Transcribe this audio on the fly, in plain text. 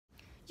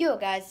Yo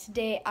guys,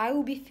 today I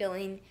will be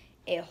filling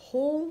a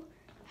whole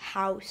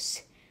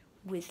house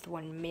with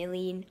 1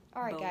 million.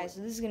 Alright guys,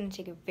 so this is going to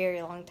take a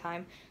very long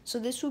time. So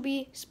this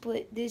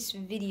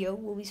video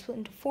will be split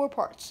into 4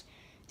 parts.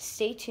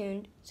 Stay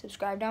tuned,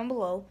 subscribe down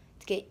below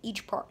to get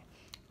each part.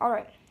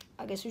 Alright,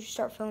 I guess we should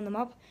start filling them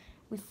up.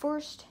 We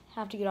first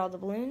have to get all the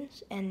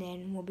balloons and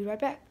then we'll be right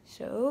back.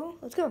 So,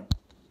 let's go.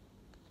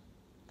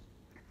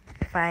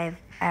 5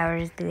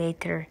 hours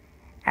later,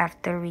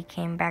 after we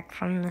came back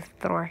from the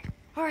store.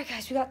 Alright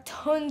guys, we got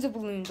tons of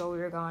balloons while we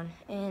were gone.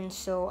 And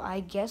so I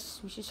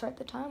guess we should start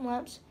the time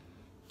lapse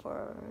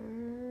for...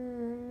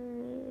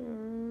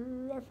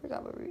 I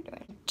forgot what we were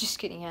doing. Just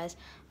kidding guys.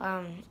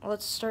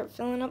 Let's start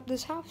filling up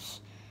this house.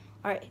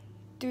 Alright,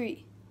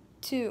 3,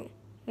 2,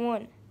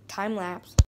 1, time lapse.